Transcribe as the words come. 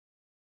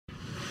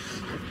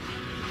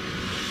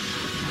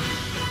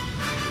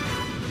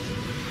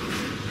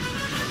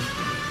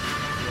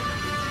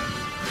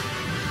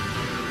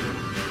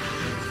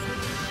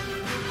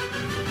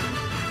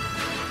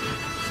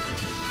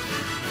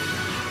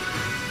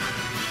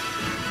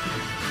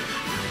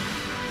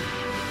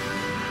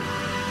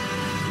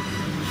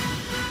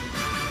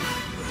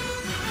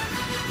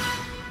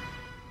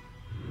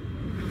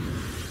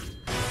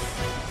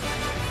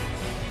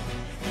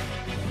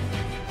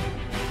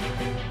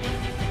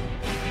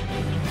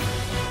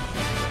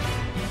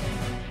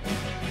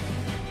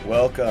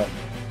Welcome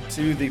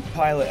to the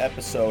pilot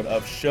episode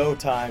of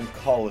SHOWTIME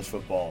College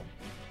Football.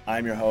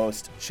 I'm your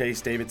host, Chase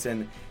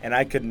Davidson, and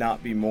I could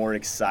not be more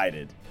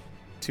excited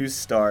to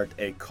start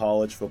a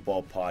college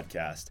football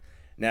podcast.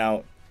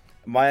 Now,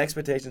 my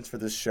expectations for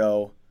this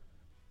show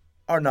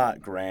are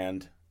not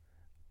grand.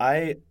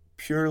 I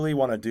purely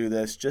want to do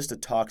this just to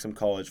talk some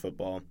college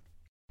football.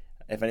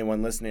 If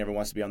anyone listening ever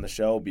wants to be on the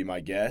show, be my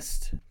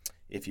guest.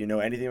 If you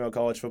know anything about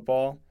college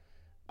football,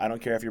 I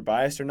don't care if you're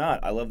biased or not.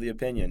 I love the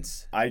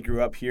opinions. I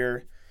grew up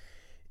here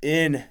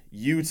in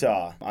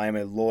Utah. I am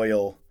a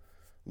loyal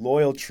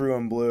true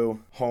and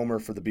blue homer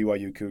for the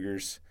BYU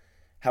Cougars.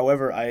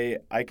 However, I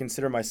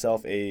consider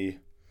myself a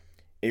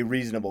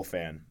reasonable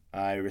fan,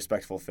 a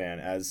respectful fan,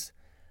 as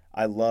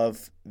I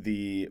love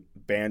the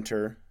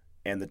banter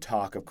and the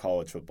talk of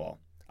college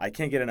football. I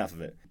can't get enough of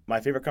it. My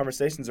favorite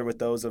conversations are with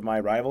those of my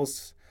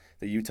rivals,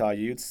 the Utah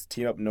Utes,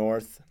 team up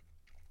north.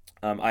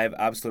 I have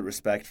absolute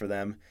respect for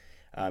them.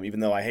 Even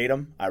though I hate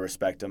them, I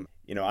respect them.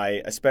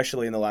 I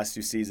especially in the last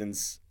few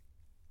seasons,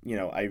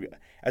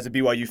 as a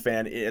BYU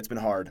fan, it's been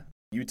hard.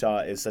 Utah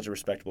is such a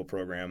respectable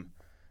program,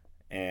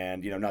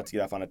 and not to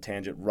get off on a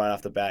tangent right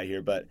off the bat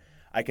here, but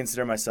I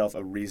consider myself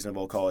a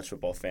reasonable college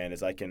football fan,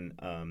 as I can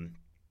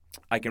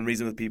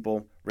reason with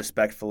people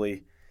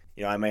respectfully.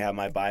 I may have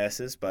my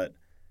biases, but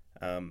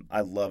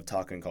I love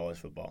talking college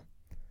football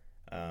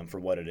for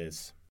what it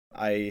is.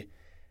 I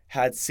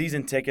had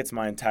season tickets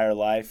my entire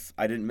life.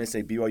 I didn't miss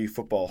a BYU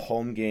football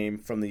home game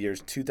from the years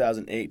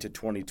 2008 to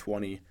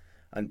 2020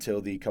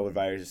 until the COVID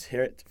virus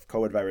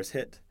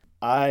hit.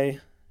 I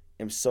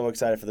am so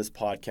excited for this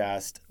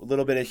podcast. A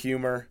little bit of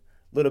humor,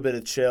 a little bit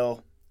of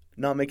chill,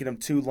 not making them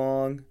too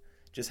long,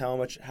 just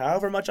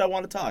however much I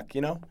want to talk,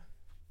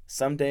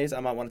 Some days I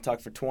might want to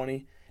talk for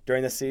 20.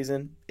 During the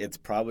season, it's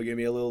probably going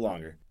to be a little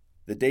longer.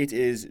 The date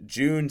is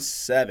June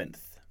 7th.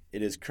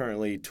 It is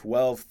currently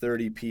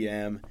 12:30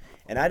 p.m.,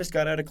 and I just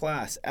got out of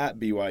class at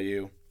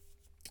BYU,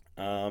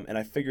 and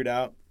I figured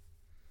out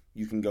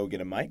you can go get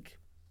a mic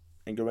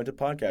and go rent a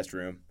podcast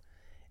room.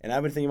 And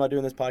I've been thinking about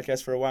doing this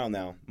podcast for a while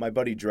now. My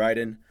buddy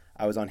Dryden,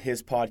 I was on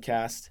his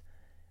podcast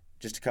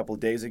just a couple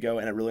of days ago,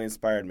 and it really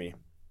inspired me.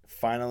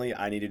 Finally,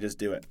 I need to just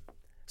do it.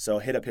 So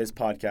hit up his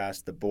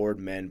podcast, the Board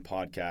Men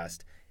Podcast.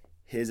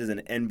 His is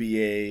an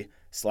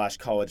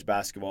NBA/college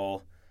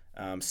basketball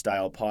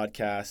style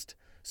podcast.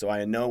 So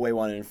I in no way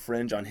want to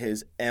infringe on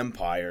his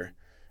empire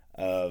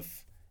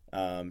of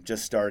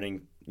just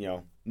starting,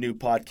 new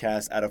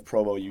podcasts out of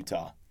Provo,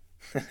 Utah.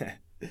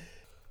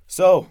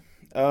 So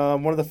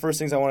one of the first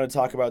things I wanted to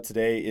talk about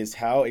today is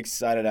how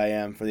excited I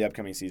am for the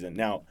upcoming season.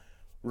 Now,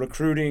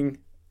 recruiting's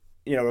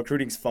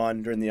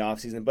fun during the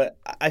off season, but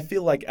I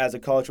feel like as a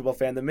college football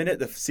fan, the minute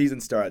the season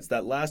starts,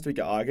 that last week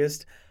of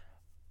August,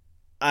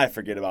 I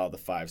forget about the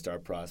 5-star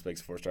prospects,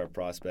 4-star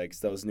prospects,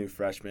 those new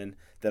freshmen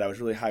that I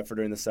was really hyped for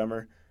during the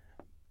summer.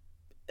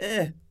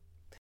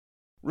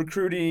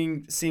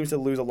 Recruiting seems to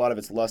lose a lot of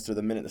its luster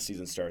the minute the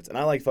season starts, and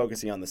I like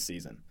focusing on the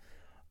season.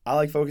 I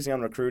like focusing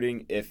on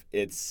recruiting if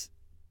it's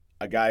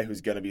a guy who's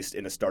going to be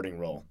in a starting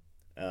role.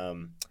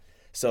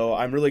 So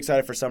I'm really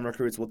excited for some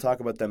recruits. We'll talk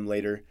about them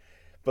later.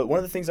 But one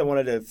of the things I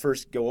wanted to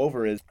first go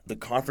over is the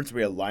conference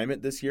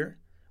realignment this year.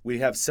 We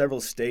have several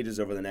stages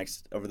over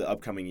the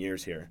upcoming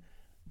years here.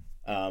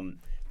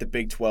 The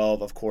Big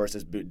 12, of course,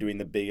 is doing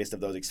the biggest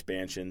of those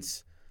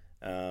expansions.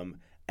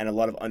 And a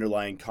lot of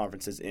underlying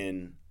conferences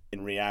in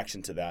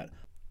reaction to that.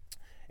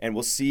 And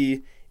we'll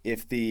see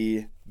if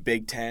the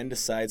Big 10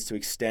 decides to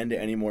extend to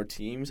any more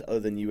teams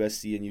other than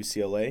USC and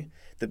UCLA.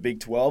 The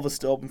Big 12 is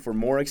still open for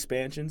more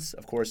expansions.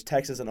 Of course,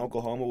 Texas and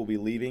Oklahoma will be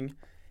leaving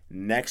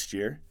next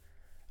year.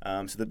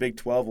 So the Big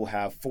 12 will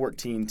have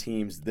 14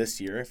 teams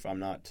this year, if I'm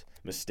not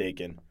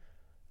mistaken,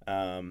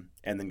 and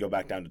then go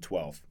back down to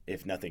 12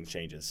 if nothing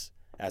changes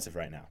as of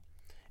right now.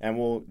 And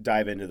we'll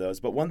dive into those.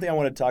 But one thing I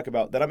want to talk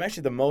about that I'm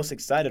actually the most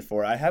excited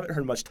for, I haven't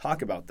heard much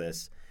talk about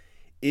this,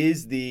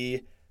 is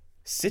the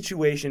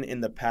situation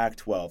in the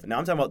Pac-12. Now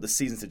I'm talking about the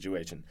season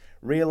situation.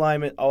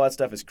 Realignment, all that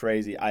stuff is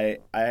crazy.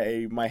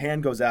 My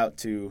hand goes out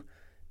to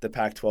the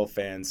Pac-12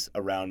 fans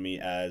around me,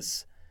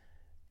 as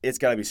it's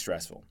got to be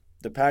stressful.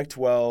 The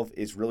Pac-12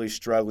 is really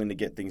struggling to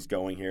get things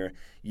going here.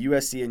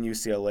 USC and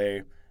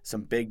UCLA,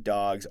 some big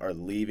dogs, are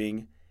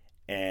leaving,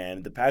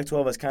 and the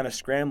Pac-12 is kind of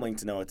scrambling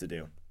to know what to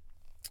do.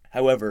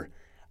 However,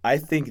 I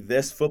think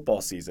this football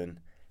season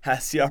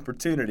has the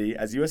opportunity,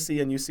 as USC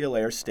and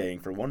UCLA are staying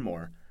for one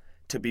more,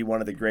 to be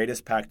one of the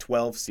greatest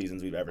Pac-12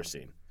 seasons we've ever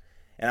seen.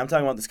 And I'm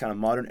talking about this kind of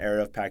modern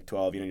era of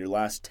Pac-12, your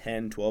last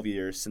 10, 12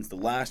 years since the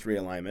last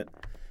realignment,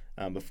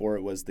 before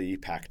it was the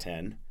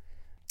Pac-10.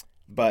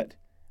 But,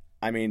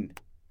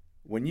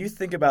 when you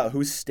think about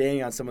who's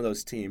staying on some of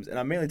those teams, and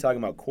I'm mainly talking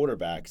about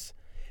quarterbacks,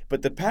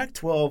 but the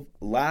Pac-12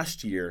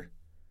 last year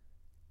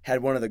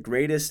had one of the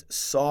greatest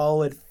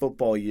solid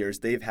football years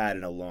they've had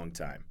in a long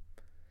time.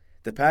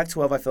 The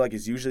Pac-12, I feel like,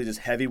 is usually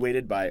just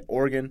heavyweighted by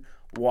Oregon,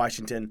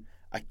 Washington,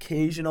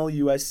 occasional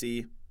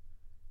USC,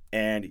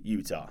 and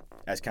Utah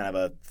as kind of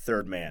a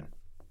third man.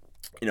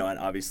 And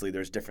obviously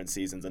there's different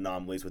seasons,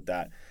 anomalies with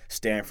that.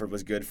 Stanford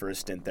was good for a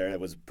stint there.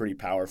 That was pretty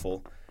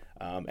powerful.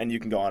 And you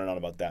can go on and on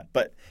about that.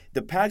 But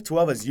the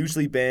Pac-12 has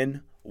usually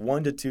been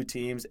 1 to 2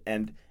 teams,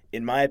 and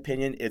in my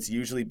opinion, it's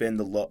usually been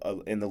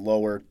in the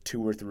lower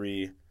 2 or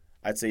 3,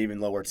 I'd say even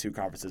lower 2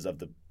 conferences of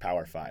the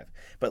Power 5.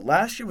 But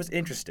last year was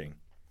interesting.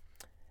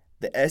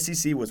 The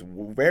SEC was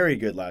very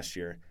good last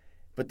year,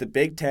 but the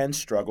Big Ten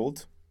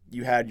struggled.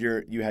 You had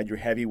your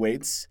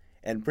heavyweights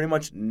and pretty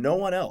much no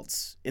one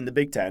else in the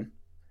Big Ten.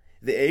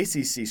 The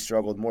ACC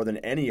struggled more than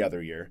any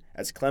other year,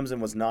 as Clemson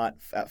was not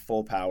at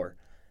full power.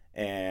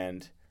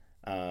 And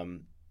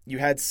you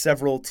had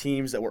several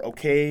teams that were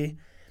okay,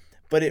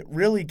 but it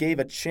really gave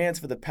a chance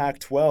for the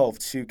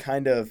Pac-12 to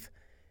kind of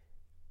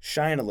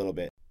shine a little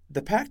bit.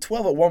 The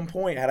Pac-12 at one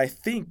point had, I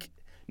think,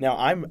 now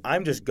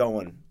I'm just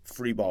going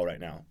free ball right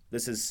now.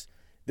 This is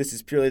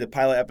purely the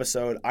pilot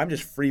episode. I'm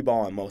just free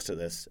balling most of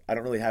this. I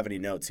don't really have any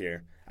notes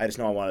here. I just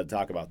know I wanted to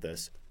talk about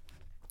this.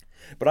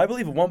 But I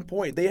believe at one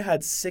point they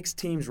had 6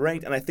 teams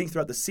ranked, and I think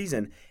throughout the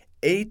season,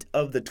 8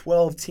 of the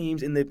 12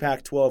 teams in the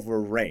Pac-12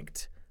 were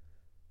ranked.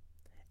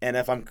 And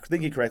if I'm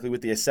thinking correctly,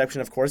 with the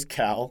exception, of course,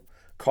 Cal,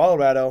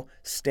 Colorado,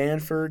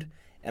 Stanford,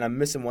 and I'm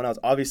missing one else.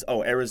 Obviously,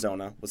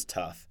 Arizona was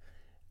tough.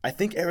 I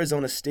think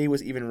Arizona State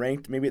was even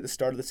ranked maybe at the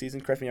start of the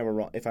season. Correct me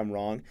if I'm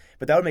wrong.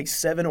 But that would make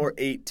 7 or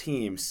 8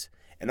 teams.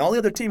 And all the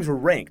other teams were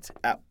ranked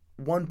at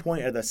one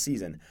point of the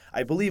season.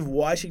 I believe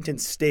Washington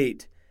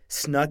State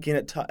snuck in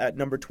at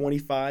number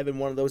 25 in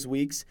one of those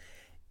weeks.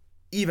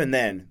 Even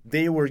then,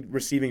 they were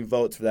receiving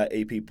votes for that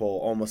AP poll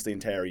almost the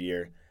entire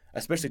year,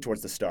 especially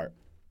towards the start.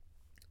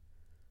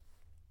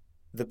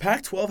 The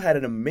Pac-12 had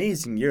an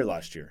amazing year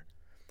last year.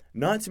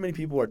 Not too many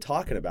people were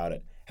talking about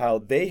it, how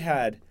they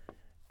had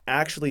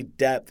actually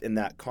depth in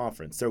that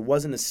conference. There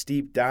wasn't a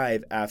steep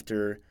dive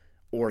after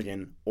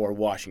Oregon or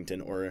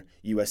Washington or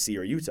USC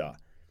or Utah.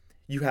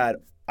 You had,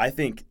 I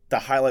think, the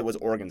highlight was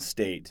Oregon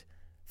State.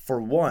 For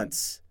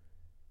once,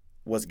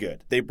 was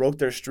good. They broke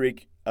their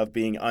streak of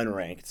being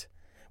unranked.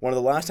 One of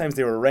the last times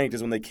they were ranked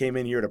is when they came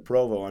in here to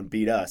Provo and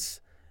beat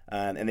us,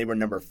 and they were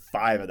number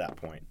 5 at that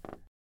point.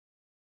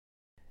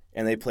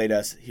 And they played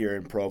us here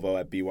in Provo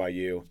at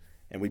BYU,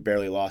 and we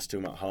barely lost to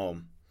them at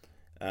home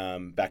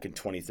back in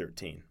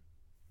 2013.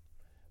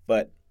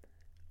 But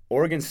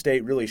Oregon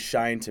State really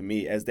shined to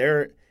me as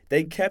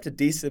they kept a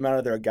decent amount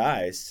of their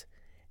guys.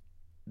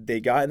 They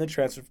got in the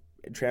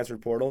transfer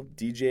portal.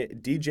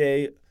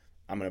 DJ,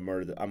 I'm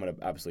gonna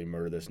absolutely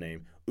murder this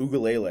name.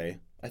 Ugalele,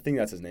 I think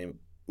that's his name.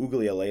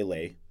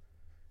 Ugalele,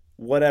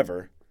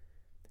 whatever,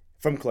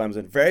 from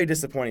Clemson. Very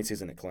disappointing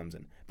season at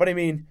Clemson. But I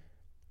mean,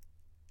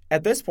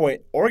 at this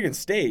point, Oregon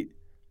State,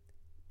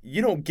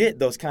 you don't get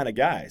those kind of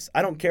guys.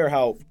 I don't care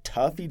how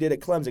tough he did at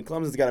Clemson.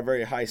 Clemson's got a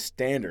very high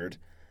standard.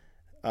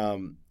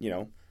 Clemson,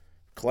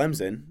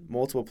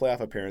 multiple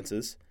playoff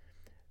appearances.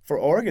 For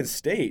Oregon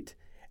State,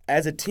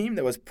 as a team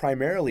that was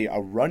primarily a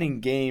running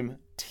game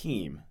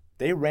team,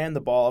 they ran the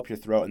ball up your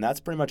throat, and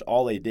that's pretty much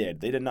all they did.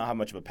 They did not have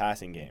much of a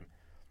passing game.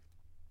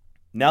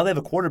 Now they have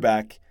a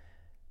quarterback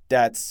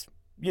that's,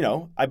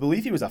 I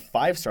believe he was a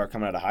 5-star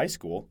coming out of high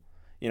school.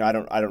 I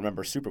don't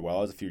remember super well.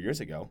 It was a few years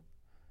ago.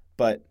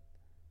 But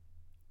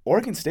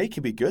Oregon State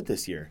could be good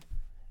this year.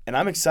 And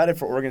I'm excited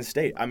for Oregon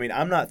State. I mean,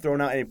 I'm not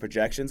throwing out any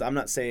projections. I'm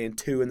not saying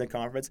 2 in the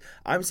conference.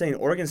 I'm saying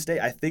Oregon State,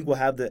 I think, will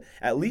have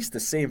at least the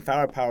same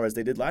firepower as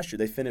they did last year.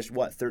 They finished,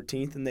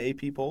 13th in the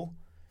AP poll?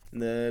 In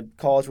the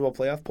College World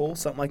Playoff poll?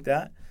 Something like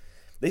that.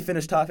 They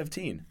finished top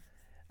 15.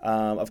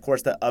 Of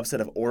course, that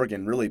upset of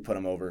Oregon really put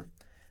them over.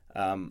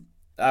 That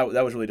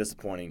was really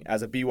disappointing.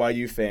 As a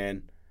BYU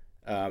fan,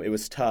 it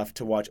was tough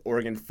to watch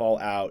Oregon fall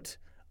out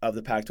of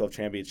the Pac-12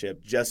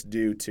 championship just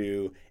due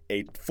to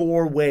a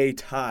 4-way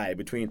tie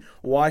between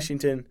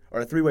Washington, or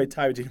a 3-way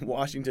tie between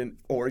Washington,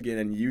 Oregon,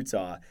 and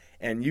Utah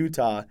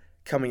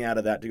coming out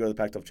of that to go to the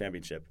Pac-12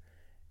 championship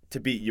to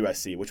beat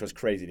USC, which was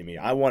crazy to me.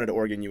 I wanted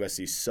Oregon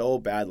USC so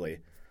badly,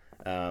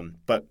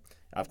 but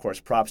of course,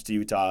 props to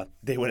Utah.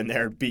 They went in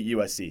there and beat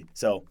USC.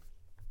 So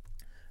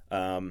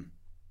that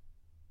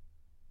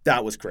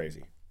was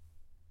crazy.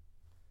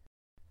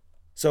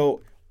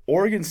 So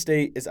Oregon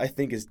State is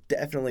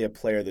definitely a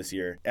player this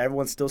year.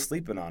 Everyone's still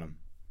sleeping on them.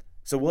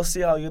 So we'll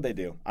see how good they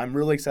do. I'm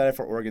really excited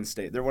for Oregon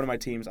State. They're one of my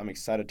teams I'm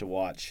excited to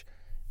watch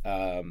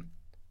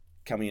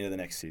coming into the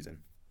next season.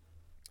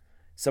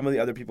 Some of the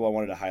other people I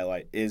wanted to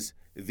highlight is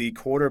the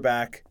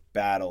quarterback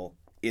battle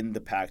in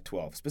the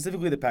Pac-12,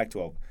 specifically the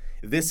Pac-12.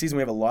 This season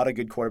we have a lot of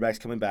good quarterbacks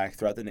coming back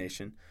throughout the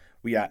nation.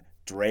 We got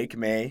Drake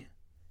May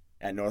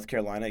at North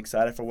Carolina.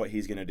 Excited for what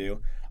he's going to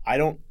do. I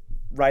don't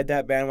ride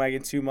that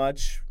bandwagon too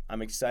much.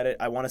 I'm excited.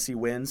 I want to see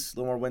wins, a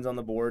little more wins on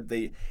the board.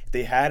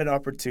 They had an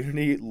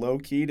opportunity,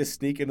 low-key, to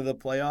sneak into the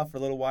playoff for a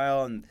little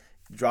while and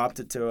dropped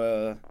it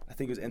to, I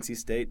think it was NC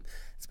State.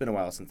 It's been a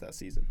while since that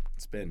season.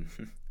 It's been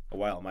a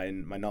while. My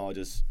knowledge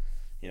is,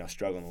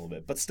 struggling a little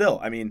bit. But still,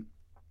 I mean,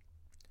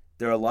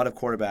 there are a lot of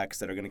quarterbacks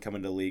that are going to come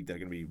into the league that are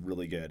going to be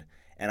really good.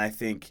 And I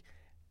think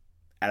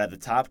out of the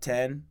top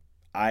 10,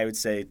 I would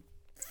say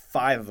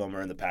 5 of them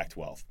are in the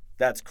Pac-12.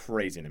 That's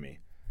crazy to me.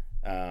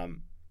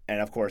 And,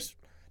 of course,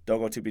 don't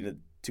go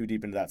too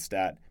deep into that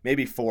stat.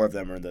 Maybe 4 of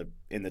them are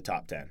in the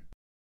top 10.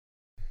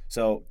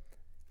 So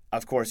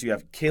Of course, you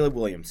have Caleb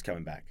Williams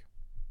coming back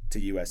to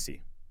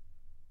USC.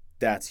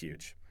 That's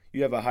huge.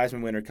 You have a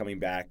Heisman winner coming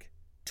back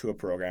to a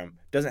program.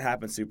 Doesn't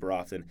happen super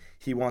often.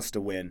 He wants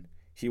to win.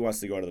 He wants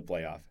to go to the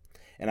playoff.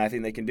 And I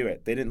think they can do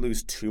it. They didn't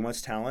lose too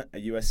much talent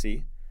at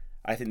USC.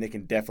 I think they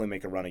can definitely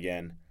make a run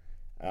again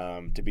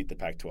to beat the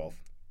Pac-12.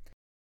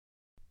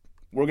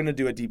 We're going to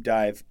do a deep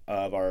dive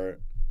of our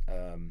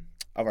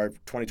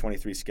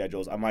 2023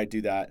 schedules. I might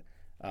do that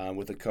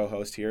with a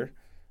co-host here.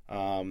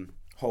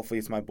 Hopefully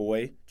it's my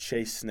boy,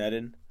 Chase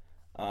Sneddon.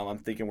 I'm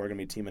thinking we're going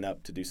to be teaming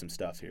up to do some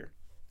stuff here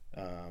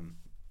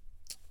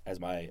as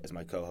my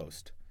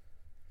co-host.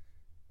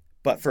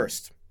 But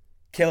first,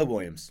 Caleb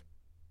Williams.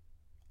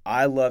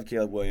 I love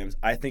Caleb Williams.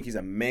 I think he's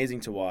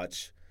amazing to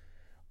watch.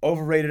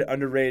 Overrated,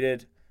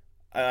 underrated.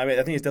 I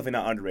think he's definitely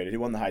not underrated. He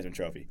won the Heisman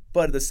Trophy.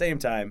 But at the same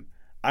time,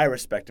 I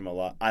respect him a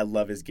lot. I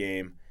love his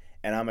game,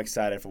 and I'm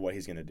excited for what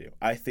he's going to do.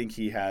 I think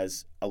he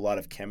has a lot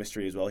of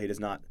chemistry as well.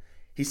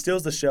 He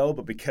steals the show,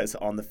 but because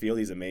on the field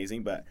he's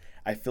amazing. But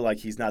I feel like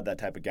he's not that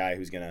type of guy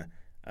who's going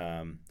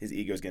to his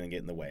ego is going to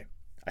get in the way.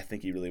 I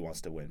think he really wants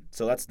to win.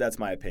 So that's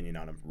my opinion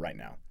on him right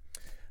now.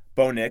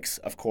 Bo Nix,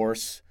 of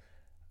course,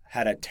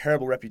 had a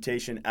terrible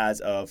reputation as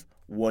of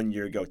 1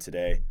 year ago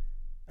today.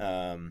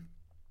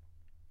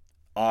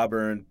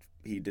 Auburn,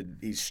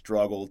 he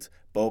struggled.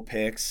 Bo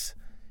Nix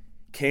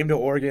came to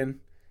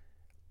Oregon,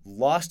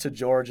 lost to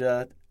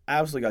Georgia,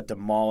 absolutely got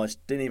demolished,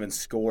 didn't even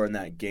score in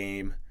that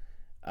game.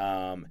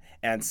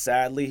 And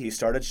sadly, he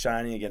started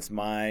shining against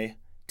my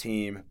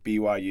team,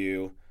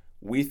 BYU.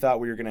 We thought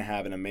we were going to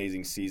have an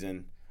amazing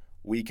season.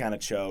 We kind of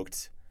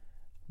choked.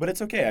 But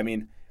it's okay. I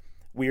mean,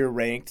 we were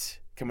ranked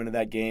coming into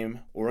that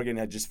game. Oregon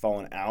had just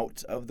fallen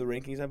out of the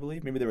rankings, I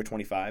believe. Maybe they were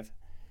 25.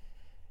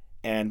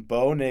 And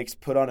Bo Nix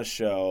put on a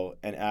show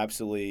and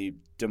absolutely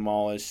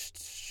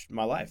demolished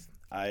my life.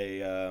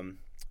 I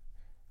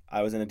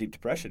was in a deep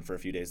depression for a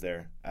few days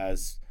there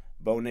as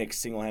Bo Nix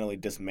single-handedly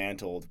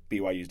dismantled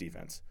BYU's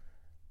defense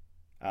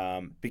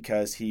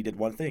because he did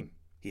one thing.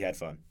 He had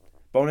fun.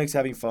 Bo Nix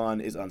having fun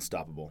is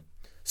unstoppable.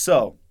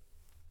 So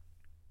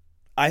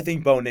I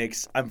think Bo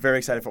Nix, I'm very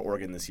excited for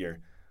Oregon this year.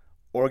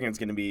 Oregon's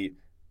going to be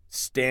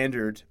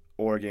standard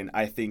Oregon.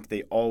 I think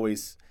they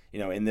always,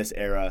 in this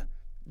era,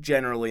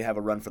 generally have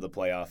a run for the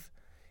playoff.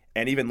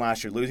 And even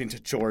last year, losing to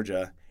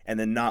Georgia and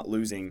then not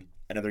losing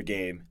another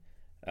game,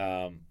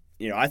 I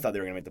thought they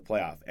were going to make the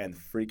playoff. And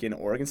freaking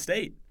Oregon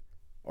State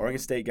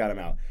got them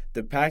out.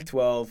 The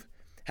Pac-12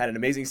 had an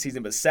amazing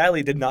season, but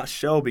sadly did not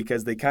show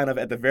because they kind of,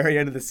 at the very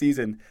end of the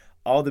season,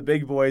 all the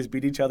big boys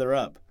beat each other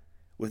up.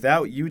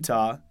 Without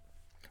Utah,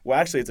 well,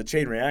 actually, it's a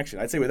chain reaction.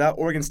 I'd say without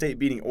Oregon State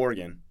beating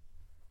Oregon,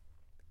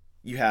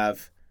 you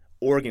have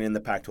Oregon in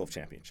the Pac-12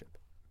 championship.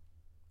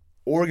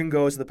 Oregon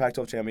goes to the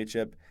Pac-12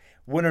 championship.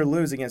 Win or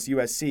lose against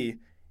USC,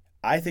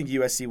 I think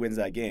USC wins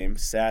that game,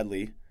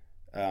 sadly,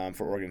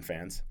 for Oregon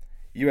fans.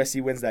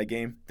 USC wins that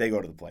game, they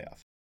go to the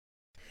playoff.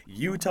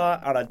 Utah,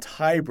 on a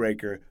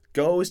tiebreaker,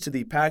 goes to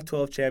the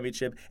Pac-12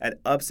 championship and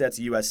upsets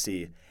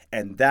USC,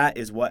 and that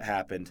is what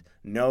happened.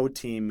 No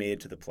team made it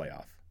to the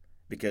playoff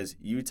because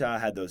Utah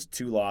had those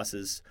two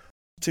losses.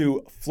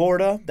 To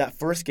Florida, that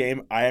first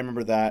game, I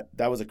remember that.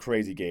 That was a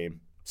crazy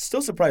game.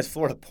 Still surprised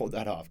Florida pulled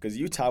that off because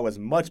Utah was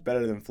much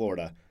better than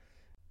Florida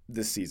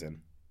this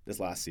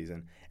last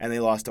season, and they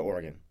lost to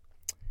Oregon.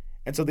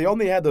 And so they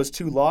only had those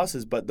two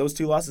losses, but those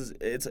two losses,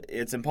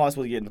 it's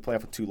impossible to get into the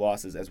playoff with two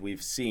losses, as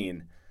we've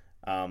seen,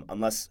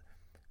 unless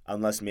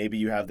maybe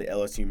you have the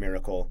LSU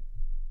miracle.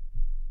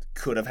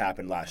 Could have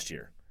happened last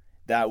year.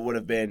 That would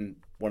have been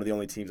one of the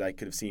only teams I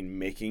could have seen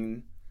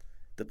making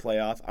the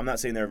playoff. I'm not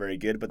saying they're very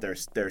good, but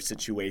their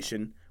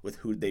situation with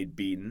who they'd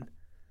beaten,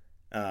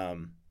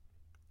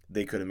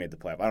 they could have made the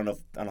playoff. I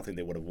don't think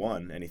they would have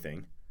won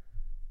anything,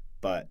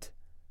 but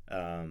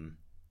a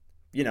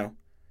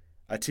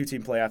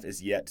two-team playoff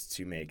is yet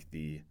to make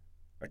a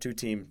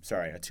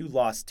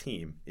two-loss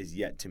team is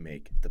yet to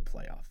make the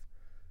playoff.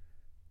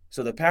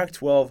 So the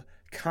Pac-12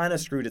 kind of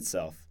screwed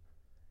itself,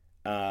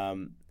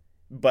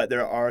 but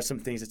there are some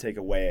things to take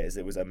away as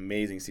it was an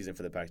amazing season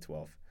for the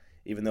Pac-12,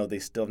 even though they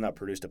still have not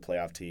produced a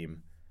playoff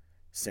team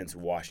since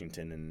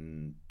Washington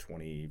in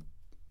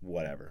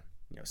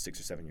 6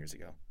 or 7 years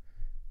ago.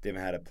 They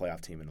haven't had a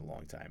playoff team in a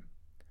long time.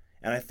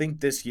 And I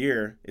think this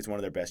year is one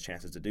of their best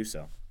chances to do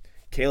so.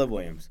 Caleb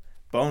Williams,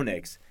 Bo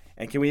Nix,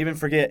 and can we even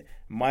forget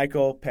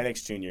Michael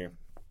Penix Jr.?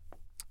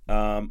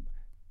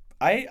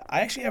 I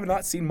actually have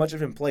not seen much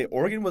of him play.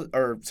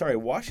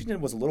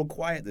 Washington was a little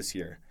quiet this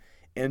year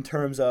in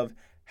terms of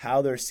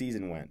how their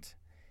season went.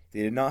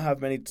 They did not have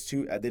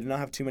too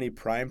many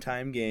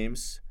primetime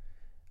games.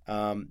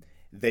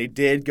 They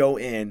did go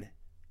in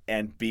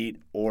and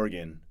beat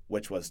Oregon,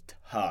 which was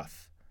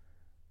tough.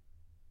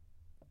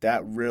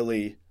 That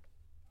really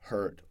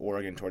hurt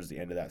Oregon towards the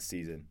end of that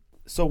season.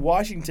 So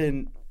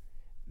Washington,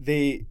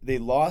 they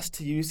lost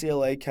to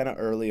UCLA kind of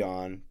early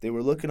on. They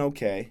were looking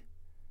okay.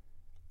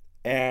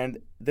 And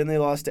then they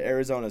lost to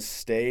Arizona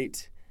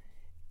State,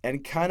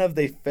 and kind of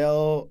they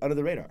fell under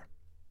the radar.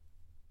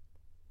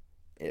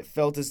 It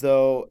felt as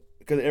though,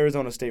 because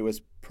Arizona State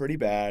was pretty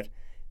bad,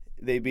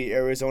 They beat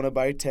Arizona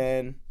by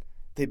 10.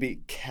 They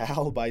beat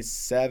Cal by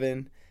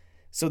 7.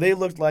 So they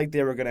looked like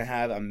they were going to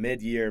have a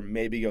mid-year,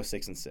 maybe go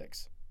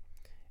 6-6.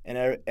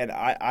 And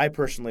I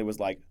personally was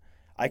like,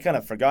 I kind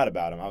of forgot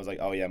about him. I was like,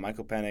 oh, yeah,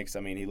 Michael Penix,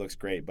 I mean, he looks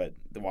great, but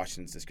the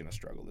Washington's just going to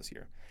struggle this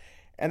year.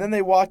 And then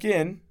they walk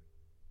in.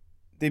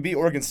 They beat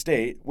Oregon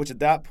State, which at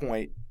that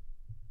point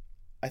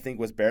I think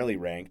was barely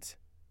ranked.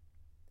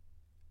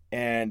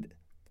 And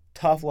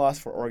tough loss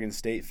for Oregon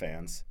State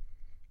fans.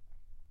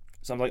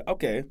 So I'm like,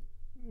 okay,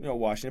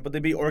 Washington. But they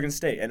beat Oregon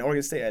State. And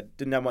Oregon State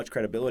didn't have much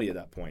credibility at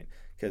that point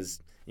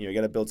because, you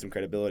got to build some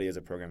credibility as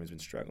a program who's been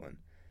struggling.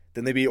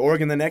 Then they beat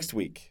Oregon the next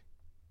week.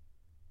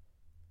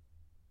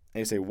 And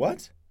you say,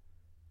 what?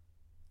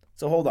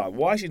 So hold on.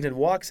 Washington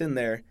walks in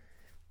there.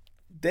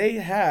 They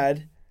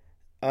had,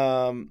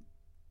 I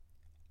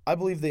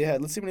believe they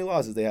had, let's see how many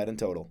losses they had in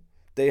total.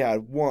 They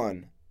had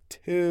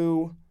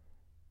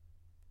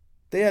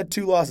they had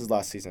 2 losses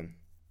last season.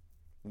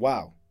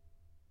 Wow.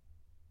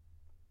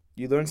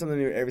 You learn something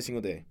new every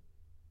single day.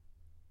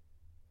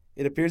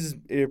 It appears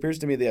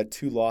to me they had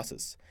 2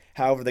 losses.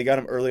 However, they got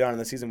them early on in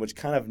the season, which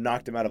kind of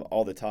knocked them out of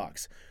all the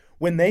talks.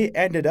 When they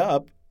ended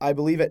up, I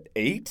believe, at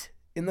 8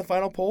 in the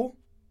final poll.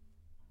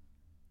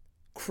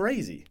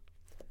 Crazy.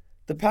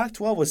 The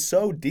Pac-12 was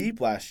so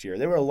deep last year.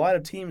 There were a lot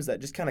of teams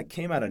that just kind of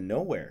came out of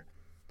nowhere.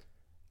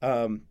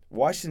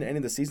 Washington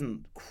ended the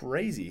season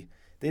crazy.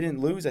 They didn't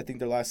lose, I think,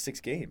 their last 6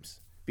 games,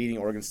 beating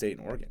Oregon State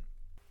and Oregon.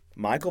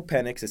 Michael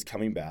Penix is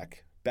coming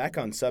back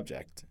on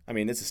subject. I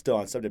mean, this is still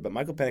on subject, but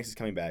Michael Penix is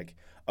coming back.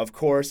 Of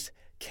course,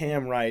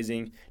 Cam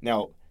Rising.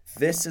 Now,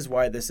 this is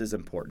why this is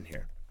important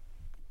here.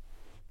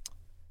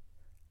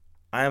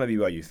 I am a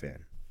BYU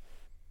fan.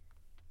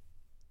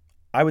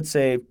 I would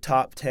say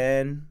top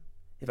 10,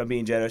 if I'm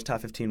being generous, top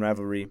 15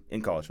 rivalry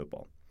in college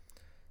football.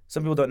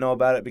 Some people don't know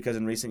about it because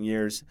in recent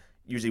years,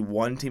 usually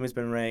one team has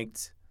been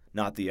ranked,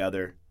 not the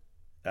other.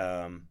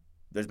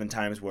 There's been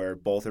times where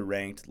both are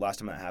ranked. Last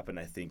time that happened,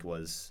 I think,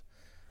 was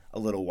a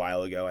little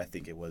while ago. I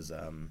think it was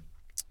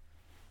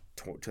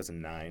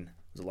 2009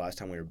 was the last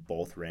time we were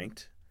both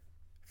ranked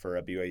for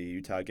a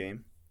BYU-Utah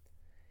game.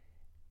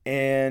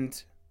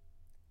 And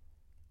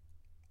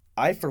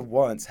I, for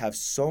once, have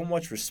so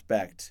much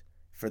respect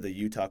for the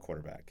Utah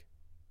quarterback.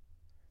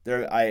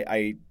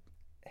 I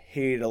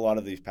hated a lot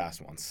of these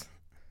past ones.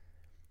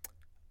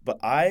 But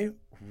I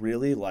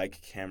really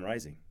like Cam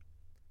Rising.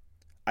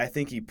 I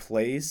think he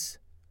plays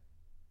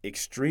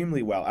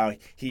extremely well.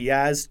 He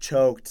has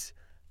choked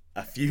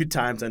a few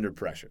times under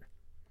pressure.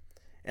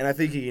 And I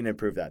think he can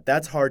improve that.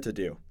 That's hard to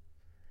do.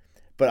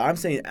 But I'm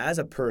saying as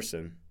a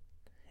person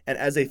and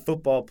as a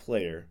football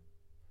player,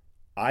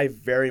 I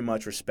very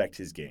much respect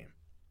his game.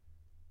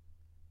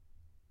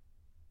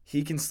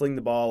 He can sling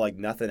the ball like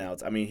nothing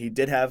else. I mean, he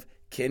did have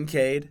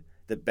Kincaid,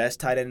 the best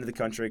tight end in the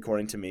country,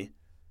 according to me.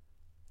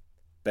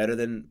 Better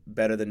than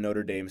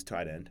Notre Dame's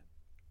tight end,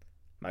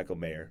 Michael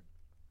Mayer.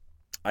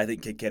 I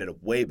think Kincaid had a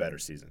way better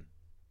season.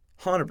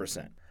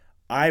 100%.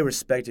 I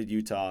respected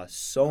Utah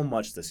so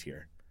much this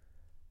year.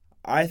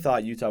 I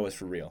thought Utah was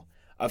for real.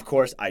 Of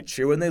course, I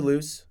cheer when they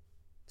lose.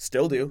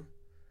 Still do.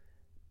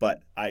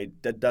 But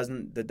that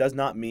does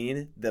not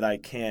mean that I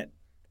can't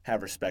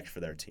have respect for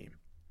their team.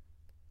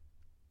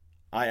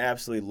 I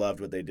absolutely loved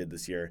what they did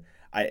this year.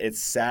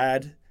 It's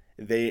sad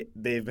they've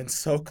been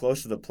so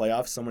close to the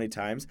playoffs so many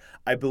times.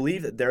 I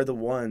believe that they're the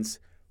ones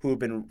who have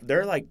been –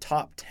 they're like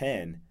top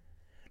 10.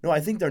 No, I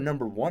think they're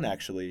number 1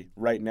 actually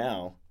right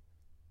now.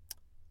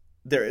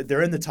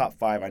 They're in the top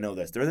 5. I know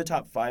this. They're in the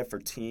top 5 for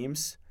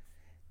teams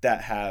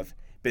that have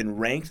been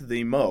ranked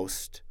the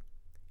most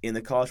in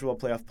the college football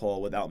playoff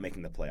poll without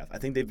making the playoff. I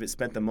think they've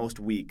spent the most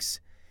weeks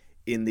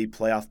in the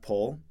playoff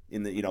poll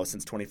in the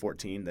since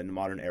 2014, the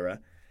modern era.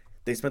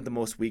 They spent the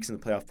most weeks in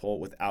the playoff poll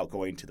without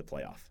going to the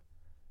playoff.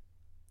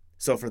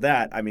 So for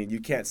that, I mean, you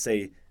can't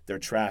say they're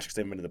trash because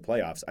they've been to the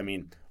playoffs. I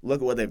mean,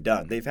 look at what they've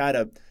done.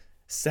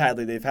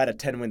 Sadly, they've had a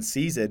 10-win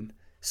season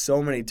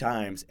so many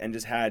times and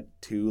just had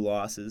 2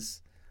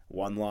 losses,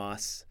 1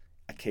 loss,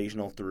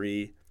 occasional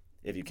 3,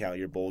 if you count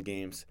your bowl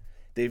games.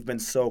 They've been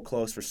so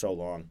close for so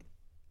long.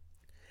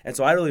 And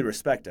so I really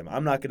respect them.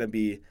 I'm not going to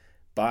be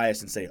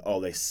biased and say, oh,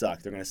 they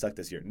suck. They're going to suck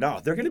this year. No,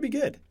 they're going to be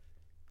good.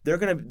 They're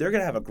going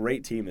to have a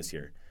great team this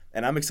year.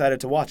 And I'm excited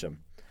to watch them.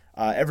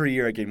 Every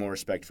year I gain more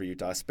respect for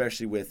Utah,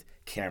 especially with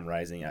Cam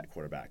Rising at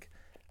quarterback.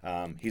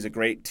 He's a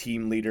great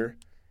team leader.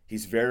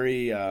 He's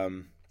very,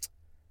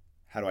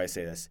 how do I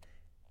say this?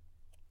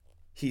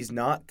 He's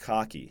not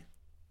cocky.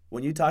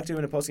 When you talk to him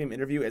in a postgame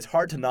interview, it's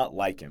hard to not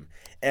like him.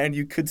 And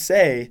you could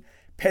say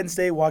Penn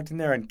State walked in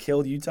there and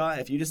killed Utah.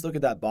 If you just look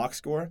at that box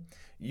score,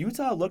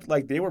 Utah looked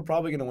like they were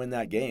probably going to win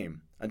that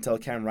game until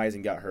Cam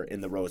Rising got hurt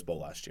in the Rose Bowl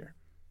last year.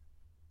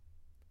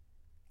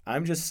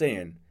 I'm just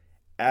saying,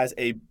 as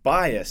a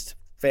biased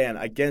fan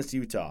against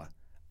Utah,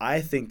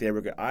 I thought they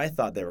were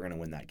going to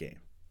win that game.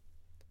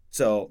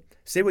 So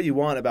say what you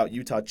want about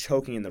Utah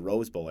choking in the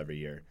Rose Bowl every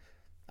year.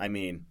 I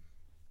mean,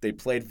 they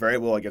played very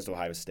well against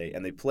Ohio State,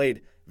 and they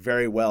played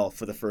very well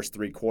for the first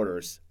 3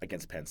 quarters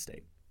against Penn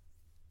State.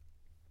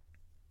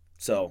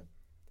 So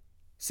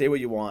say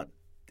what you want.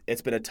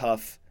 it's been a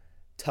tough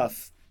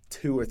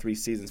 2 or 3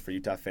 seasons for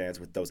Utah fans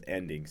with those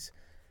endings.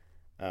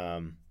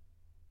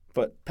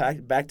 But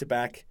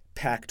back-to-back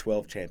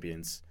Pac-12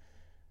 champions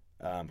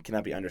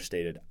cannot be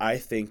understated. I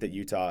think that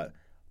Utah,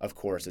 of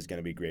course, is going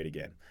to be great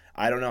again.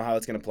 I don't know how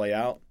it's going to play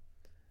out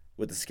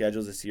with the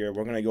schedules this year.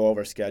 We're going to go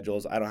over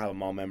schedules. I don't have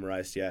them all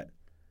memorized yet.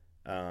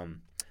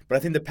 But I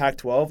think the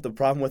Pac-12, the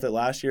problem with it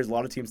last year is a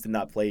lot of teams did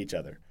not play each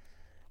other.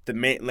 The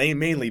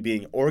mainly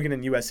being Oregon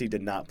and USC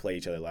did not play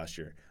each other last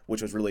year,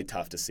 which was really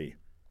tough to see.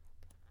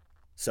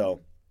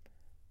 So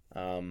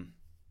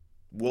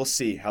we'll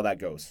see how that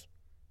goes.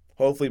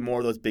 Hopefully more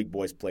of those big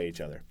boys play each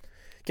other.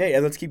 Okay,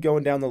 and let's keep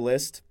going down the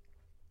list.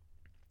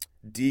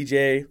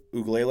 DJ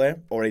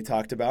Uiagalelei, already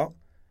talked about.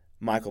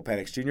 Michael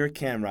Penix Jr.,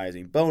 Cam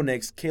Rising, Bo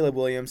Nix, Caleb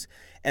Williams,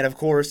 and of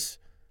course,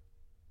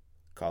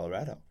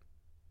 Colorado.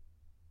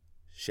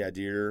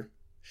 Shadir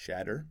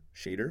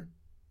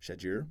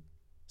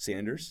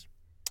Sanders.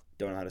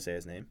 Don't know how to say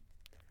his name.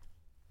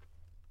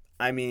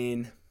 I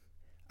mean,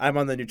 I'm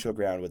on the neutral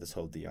ground with this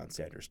whole Deion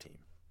Sanders team.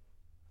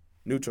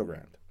 Neutral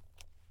ground.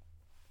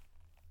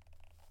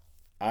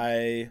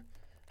 I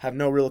have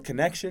no real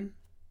connection.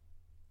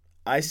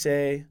 I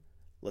say,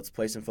 let's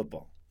play some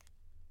football.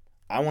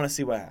 I want to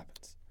see what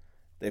happens.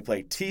 They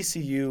play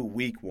TCU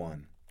week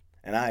 1,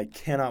 and I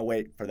cannot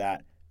wait for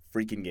that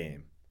freaking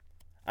game.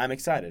 I'm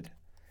excited.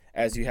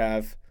 As you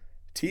have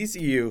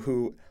TCU,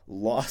 who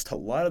lost a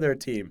lot of their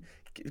team,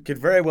 could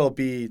very well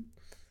be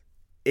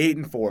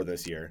 8-4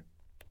 this year.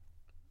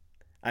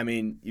 I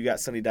mean, you got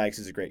Sonny Dykes,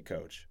 who's a great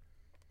coach.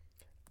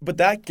 But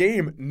that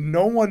game,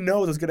 no one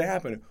knows what's going to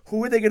happen.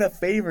 Who are they going to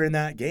favor in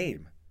that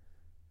game?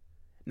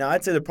 Now,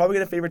 I'd say they're probably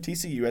going to favor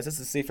TCU, as that's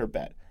a safer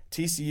bet.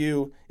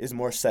 TCU is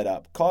more set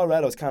up.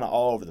 Colorado is kind of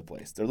all over the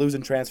place. They're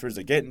losing transfers.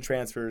 They're getting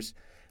transfers.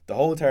 The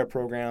whole entire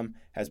program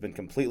has been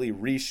completely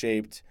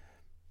reshaped.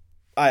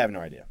 I have no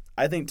idea.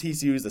 I think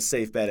TCU is the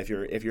safe bet if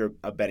you're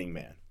a betting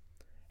man.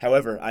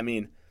 However, I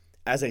mean,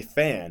 as a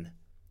fan,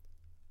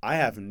 I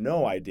have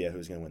no idea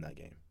who's going to win that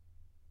game.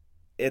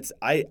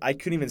 I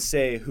couldn't even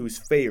say who's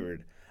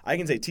favored. I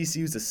can say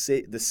TCU is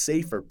the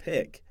safer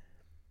pick.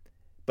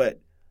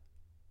 But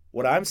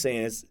what I'm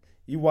saying is,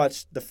 you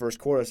watch the first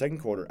quarter, second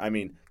quarter. I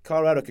mean,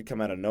 Colorado could come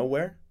out of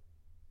nowhere,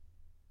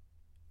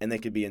 and they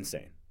could be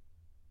insane.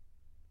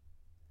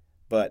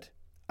 But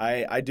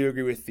I do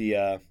agree with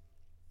the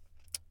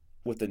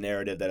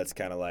narrative that it's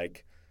kind of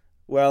like,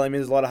 well, I mean,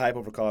 there's a lot of hype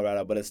over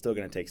Colorado, but it's still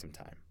going to take some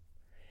time.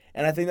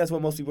 And I think that's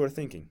what most people are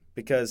thinking,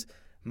 because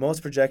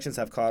most projections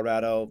have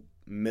Colorado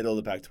middle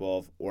of the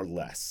Pac-12 or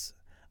less.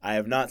 I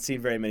have not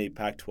seen very many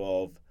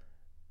Pac-12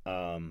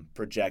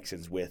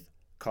 projections with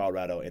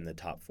Colorado in the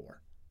top 4.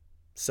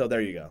 So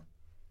there you go.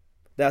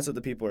 That's what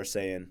the people are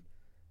saying.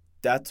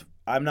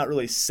 I'm not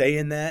really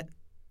saying that.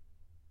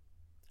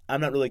 I'm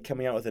not really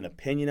coming out with an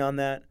opinion on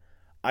that.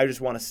 I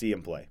just want to see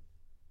them play.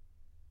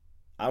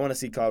 I want to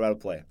see Colorado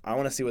play. I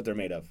want to see what they're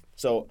made of.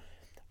 So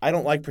I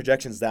don't like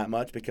projections that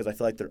much because I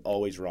feel like they're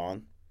always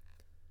wrong.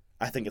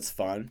 I think it's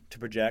fun to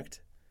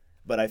project,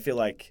 but I feel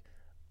like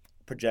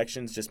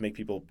projections just make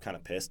people kind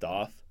of pissed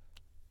off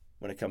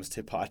when it comes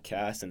to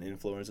podcasts and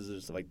influencers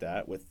and stuff like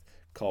that with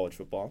college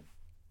football.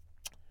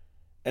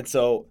 And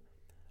so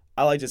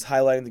I like just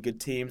highlighting the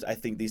good teams. I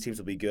think these teams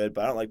will be good,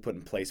 but I don't like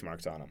putting place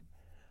marks on them.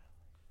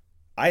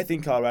 I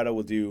think Colorado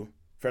will do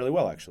fairly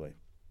well, actually.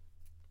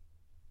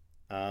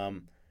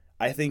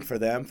 I think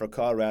for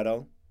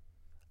Colorado,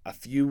 a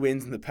few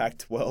wins in the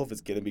Pac-12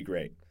 is going to be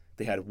great.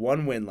 They had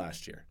 1 win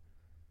last year.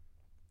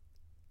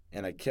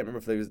 And I can't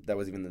remember if that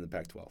was even in the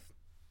Pac-12.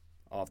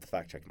 I'll have to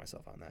fact-check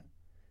myself on that.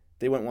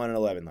 They went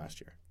 1-11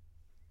 last year.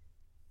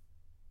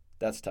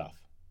 That's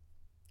tough.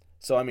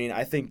 So, I mean,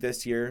 I think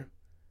this year,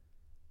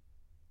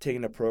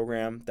 taking a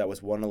program that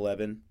was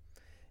 1-11,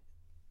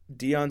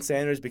 Deion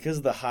Sanders, because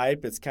of the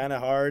hype, it's kind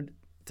of hard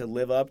to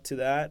live up to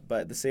that.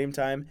 But at the same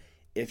time,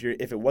 if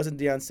it wasn't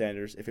Deion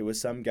Sanders, if it was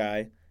some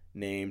guy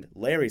named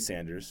Larry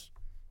Sanders,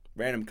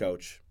 random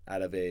coach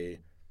out of a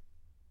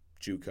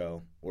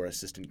JUCO or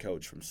assistant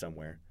coach from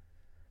somewhere,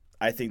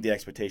 I think the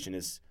expectation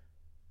is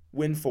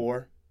win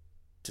 4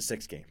 to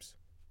 6 games.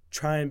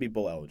 Try and be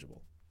bowl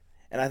eligible.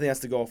 And I think that's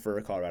the goal for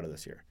Colorado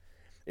this year.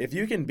 If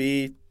you can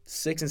be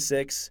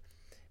 6-6,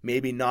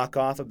 maybe knock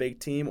off a big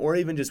team, or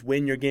even just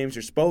win your games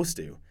you're supposed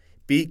to,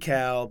 beat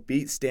Cal,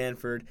 beat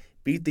Stanford,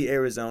 beat the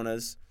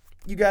Arizonas,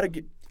 you got to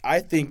get. I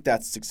think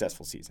that's a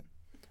successful season.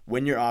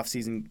 Win your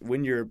off-season,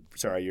 your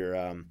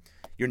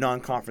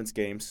non-conference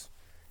games.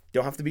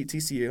 Don't have to beat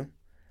TCU.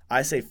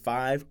 I say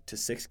 5 to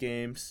 6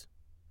 games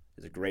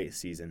is a great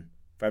season.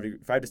 5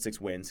 to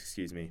 6 wins,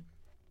 excuse me.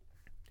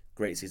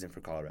 Great season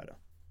for Colorado.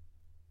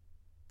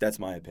 That's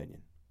my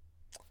opinion.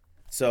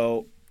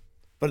 So,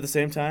 but at the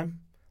same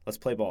time, let's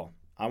play ball.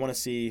 I want to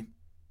see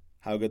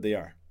how good they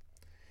are.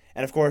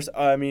 And, of course,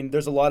 I mean,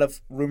 there's a lot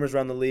of rumors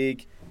around the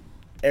league.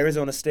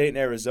 Arizona State and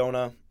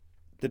Arizona,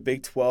 the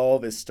Big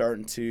 12 is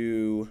starting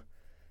to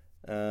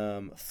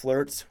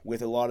flirt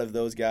with a lot of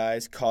those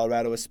guys,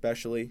 Colorado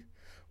especially.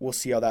 We'll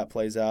see how that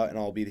plays out, and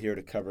I'll be here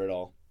to cover it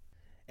all.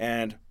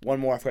 And one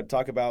more I forgot to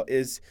talk about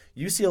is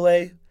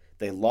UCLA.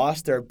 They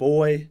lost their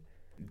boy,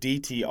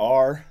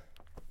 DTR,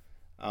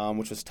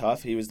 which was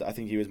tough. I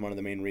think he was one of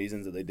the main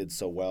reasons that they did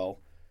so well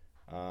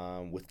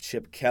with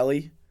Chip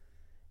Kelly.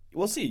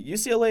 We'll see.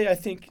 UCLA, I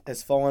think,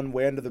 has fallen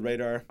way under the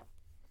radar.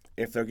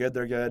 If they're good,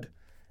 they're good.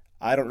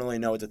 I don't really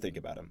know what to think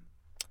about them.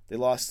 They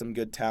lost some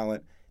good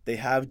talent. They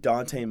have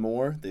Dante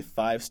Moore, the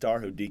 5-star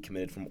who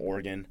decommitted from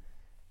Oregon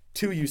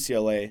to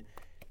UCLA.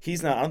 I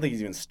don't think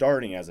he's even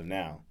starting as of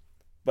now.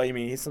 But,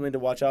 he's something to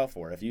watch out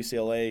for. If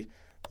UCLA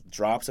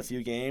drops a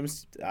few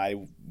games, I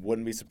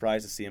wouldn't be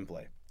surprised to see him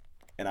play.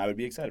 And I would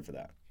be excited for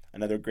that.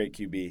 Another great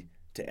QB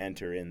to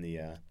enter in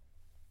the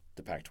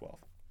Pac-12.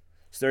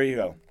 So there you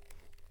go.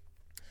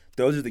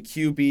 Those are the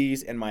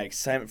QBs and my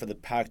excitement for the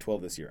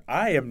Pac-12 this year.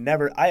 I have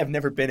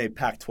never been a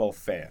Pac-12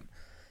 fan.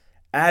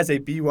 As a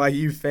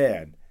BYU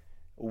fan,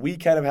 we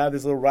kind of have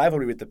this little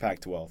rivalry with the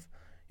Pac-12.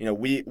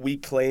 We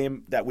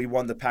claim that we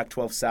won the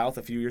Pac-12 South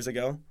a few years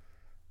ago.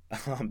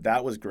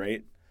 That was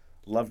great.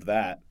 Loved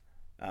that.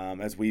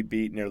 As we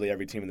beat nearly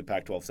every team in the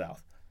Pac-12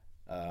 South.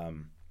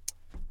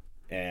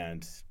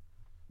 And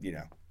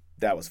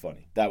that was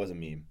funny. That was a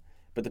meme.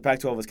 But the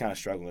Pac-12 was kind of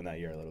struggling that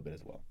year a little bit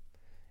as well.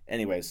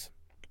 Anyways,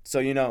 so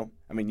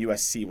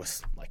USC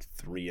was like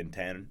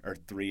 3-10 or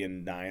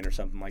 3-9 or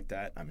something like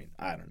that.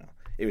 I don't know.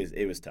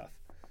 It was tough.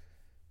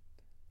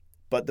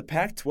 But the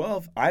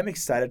Pac-12, I'm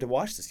excited to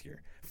watch this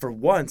year. For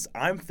once,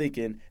 I'm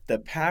thinking the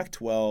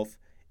Pac-12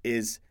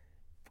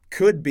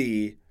 could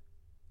be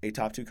a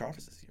top 2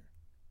 conference this year.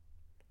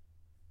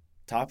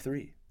 Top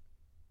 3.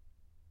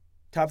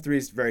 Top 3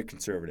 is very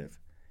conservative.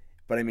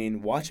 But,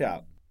 watch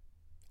out.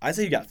 I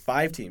say you got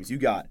 5 teams. You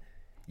got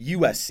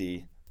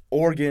USC,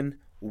 Oregon,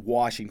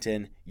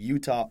 Washington,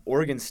 Utah,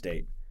 Oregon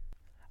State.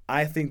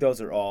 I think those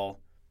are all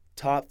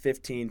top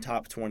 15,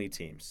 top 20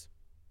 teams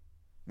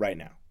right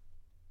now.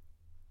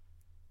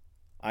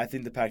 I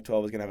think the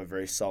Pac-12 is going to have a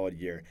very solid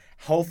year.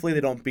 Hopefully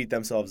they don't beat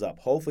themselves up.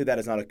 Hopefully that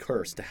is not a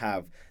curse to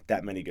have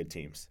that many good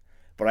teams.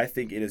 But I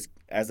think it is,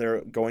 as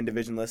they're going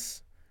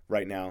divisionless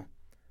right now,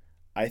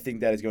 I think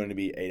that is going to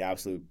be an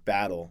absolute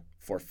battle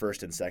for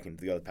first and second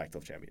to go to the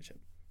Pac-12 championship.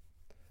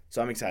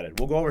 So I'm excited.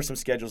 We'll go over some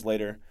schedules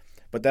later,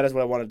 but that is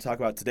what I wanted to talk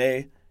about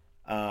today.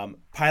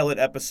 Pilot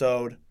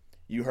episode.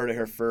 You heard it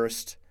here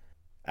first.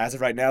 As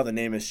of right now, the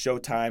name is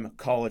Showtime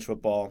College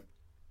Football.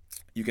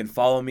 You can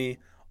follow me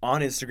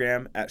on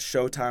Instagram at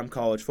Showtime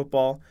College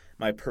Football.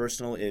 My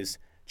personal is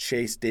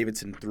Chase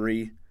Davidson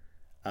 3.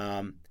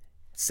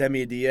 Send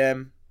me a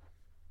DM.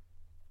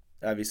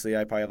 Obviously,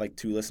 I probably have like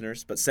 2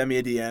 listeners, but send me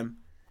a DM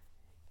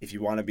if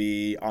you want to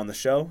be on the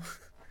show,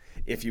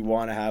 if you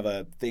want to have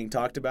a thing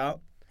talked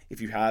about,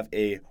 if you have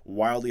a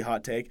wildly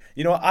hot take.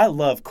 I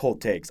love cold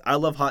takes. I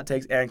love hot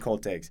takes and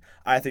cold takes.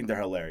 I think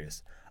they're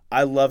hilarious.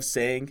 I love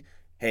saying,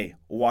 hey,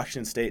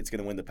 Washington State's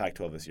going to win the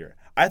Pac-12 this year.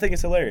 I think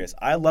it's hilarious.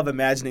 I love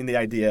imagining the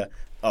idea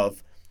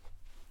of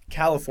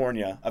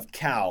California, of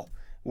Cal,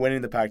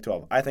 winning the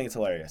Pac-12. I think it's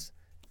hilarious.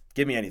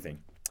 Give me anything.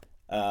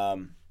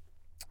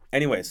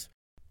 Anyways,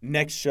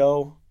 next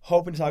show,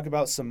 hoping to talk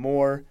about some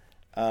more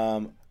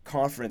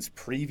conference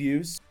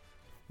previews.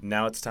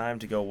 Now it's time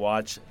to go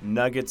watch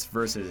Nuggets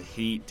versus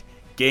Heat.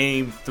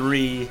 Game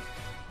 3,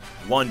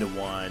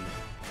 1-1.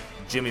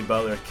 Jimmy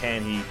Butler,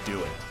 can he do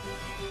it?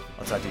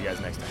 I'll talk to you guys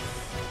next time.